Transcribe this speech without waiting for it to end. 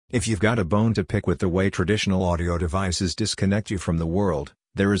If you've got a bone to pick with the way traditional audio devices disconnect you from the world,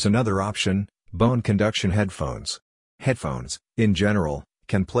 there is another option: bone conduction headphones. Headphones, in general,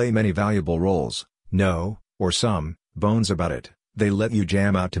 can play many valuable roles. No, or some, bones about it. They let you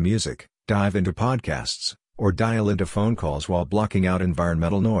jam out to music, dive into podcasts, or dial into phone calls while blocking out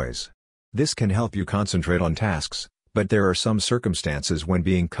environmental noise. This can help you concentrate on tasks, but there are some circumstances when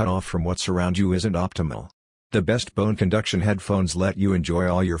being cut off from what's around you isn't optimal. The best bone conduction headphones let you enjoy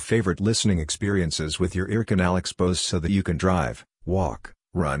all your favorite listening experiences with your ear canal exposed so that you can drive, walk,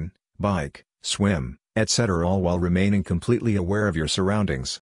 run, bike, swim, etc., all while remaining completely aware of your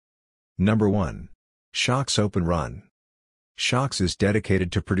surroundings. Number 1. Shox Open Run. Shox is dedicated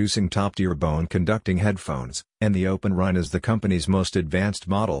to producing top-tier bone-conducting headphones, and the Open Run is the company's most advanced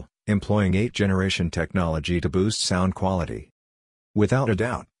model, employing 8th generation technology to boost sound quality. Without a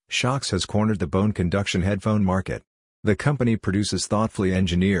doubt, Shox has cornered the bone conduction headphone market. The company produces thoughtfully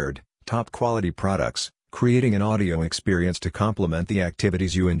engineered, top-quality products, creating an audio experience to complement the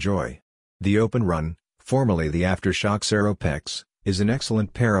activities you enjoy. The Open Run, formerly the Aftershokz Aeropex, is an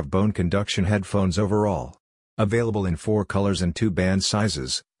excellent pair of bone conduction headphones overall. Available in 4 colors and 2 band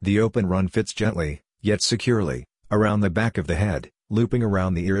sizes, the Open Run fits gently, yet securely, around the back of the head, looping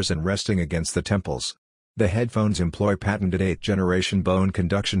around the ears and resting against the temples. The headphones employ patented 8th generation bone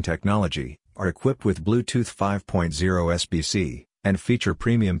conduction technology, are equipped with Bluetooth 5.0 SBC, and feature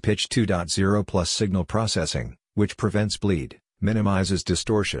premium pitch 2.0 plus signal processing, which prevents bleed, minimizes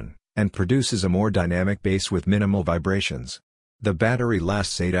distortion, and produces a more dynamic bass with minimal vibrations. The battery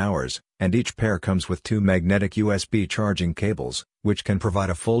lasts 8 hours, and each pair comes with 2 magnetic USB charging cables, which can provide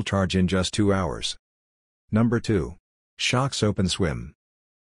a full charge in just 2 hours. Number 2. Shox Open Swim.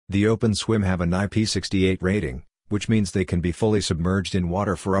 The Open Swim have an IP68 rating, which means they can be fully submerged in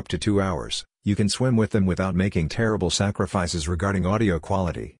water for up to 2 hours. You can swim with them without making terrible sacrifices regarding audio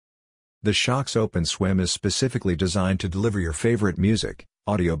quality. The Shox Open Swim is specifically designed to deliver your favorite music,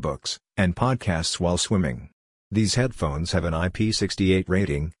 audiobooks, and podcasts while swimming. These headphones have an IP68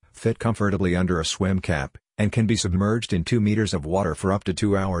 rating, fit comfortably under a swim cap, and can be submerged in 2 meters of water for up to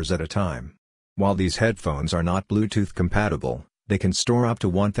 2 hours at a time. While these headphones are not Bluetooth compatible, they can store up to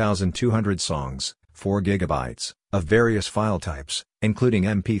 1,200 songs, 4 gigabytes, of various file types, including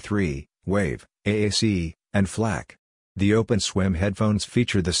MP3, WAV, AAC, and FLAC. The Open Swim headphones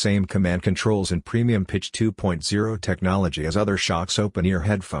feature the same command controls and premium pitch 2.0 technology as other Shox Open Ear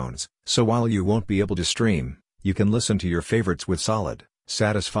headphones, so while you won't be able to stream, you can listen to your favorites with solid,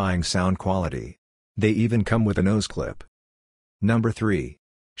 satisfying sound quality. They even come with a nose clip. Number 3.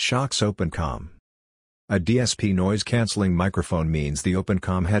 Shox Open Com. A DSP noise-canceling microphone means the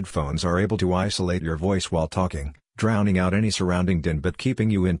OpenCom headphones are able to isolate your voice while talking, drowning out any surrounding din but keeping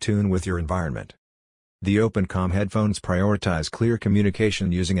you in tune with your environment. The OpenCom headphones prioritize clear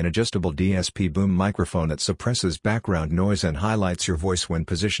communication using an adjustable DSP boom microphone that suppresses background noise and highlights your voice when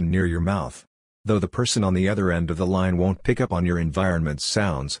positioned near your mouth. Though the person on the other end of the line won't pick up on your environment's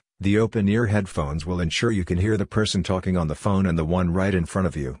sounds, the open-ear headphones will ensure you can hear the person talking on the phone and the one right in front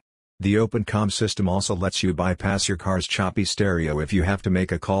of you. The OpenCom system also lets you bypass your car's choppy stereo if you have to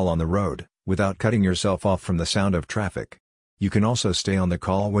make a call on the road, without cutting yourself off from the sound of traffic. You can also stay on the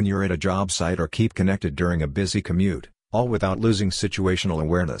call when you're at a job site or keep connected during a busy commute, all without losing situational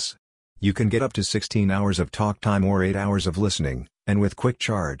awareness. You can get up to 16 hours of talk time or 8 hours of listening, and with quick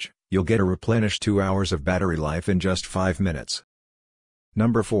charge, you'll get a replenished 2 hours of battery life in just 5 minutes.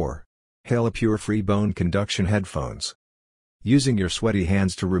 Number 4. Halopure Free Bone Conduction Headphones. Using your sweaty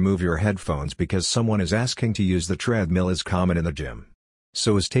hands to remove your headphones because someone is asking to use the treadmill is common in the gym.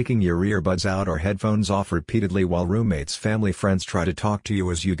 So is taking your earbuds out or headphones off repeatedly while roommates, family, friends try to talk to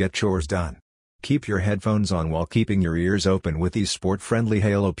you as you get chores done. Keep your headphones on while keeping your ears open with these sport-friendly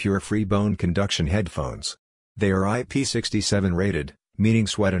Halopure Free Bone Conduction Headphones. They are IP67 rated, meaning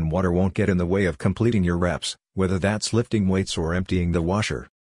sweat and water won't get in the way of completing your reps, whether that's lifting weights or emptying the washer.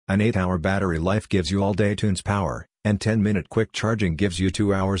 An 8-hour battery life gives you all-day tunes power, and 10-minute quick charging gives you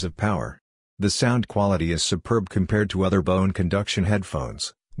 2 hours of power. The sound quality is superb compared to other bone conduction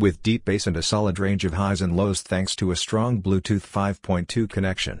headphones, with deep bass and a solid range of highs and lows thanks to a strong Bluetooth 5.2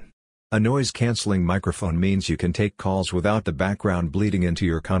 connection. A noise-canceling microphone means you can take calls without the background bleeding into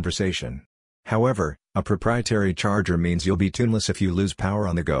your conversation. However, a proprietary charger means you'll be tuneless if you lose power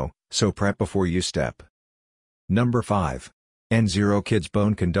on the go, so prep before you step. Number 5. N0 Kids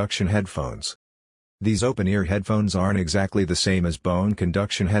Bone Conduction Headphones. These open-ear headphones aren't exactly the same as bone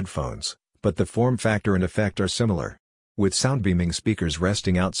conduction headphones, but the form factor and effect are similar. With sound-beaming speakers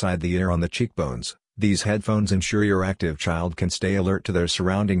resting outside the ear on the cheekbones, these headphones ensure your active child can stay alert to their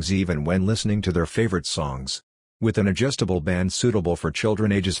surroundings even when listening to their favorite songs. With an adjustable band suitable for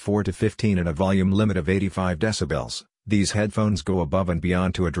children ages 4 to 15 and a volume limit of 85 decibels, these headphones go above and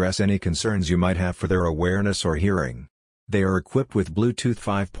beyond to address any concerns you might have for their awareness or hearing. They are equipped with Bluetooth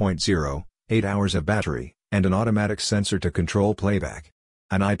 5.0, 8 hours of battery, and an automatic sensor to control playback.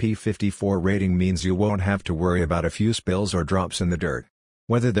 An IP54 rating means you won't have to worry about a few spills or drops in the dirt.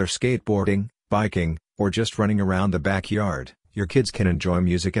 Whether they're skateboarding, biking, or just running around the backyard, your kids can enjoy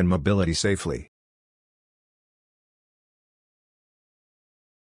music and mobility safely.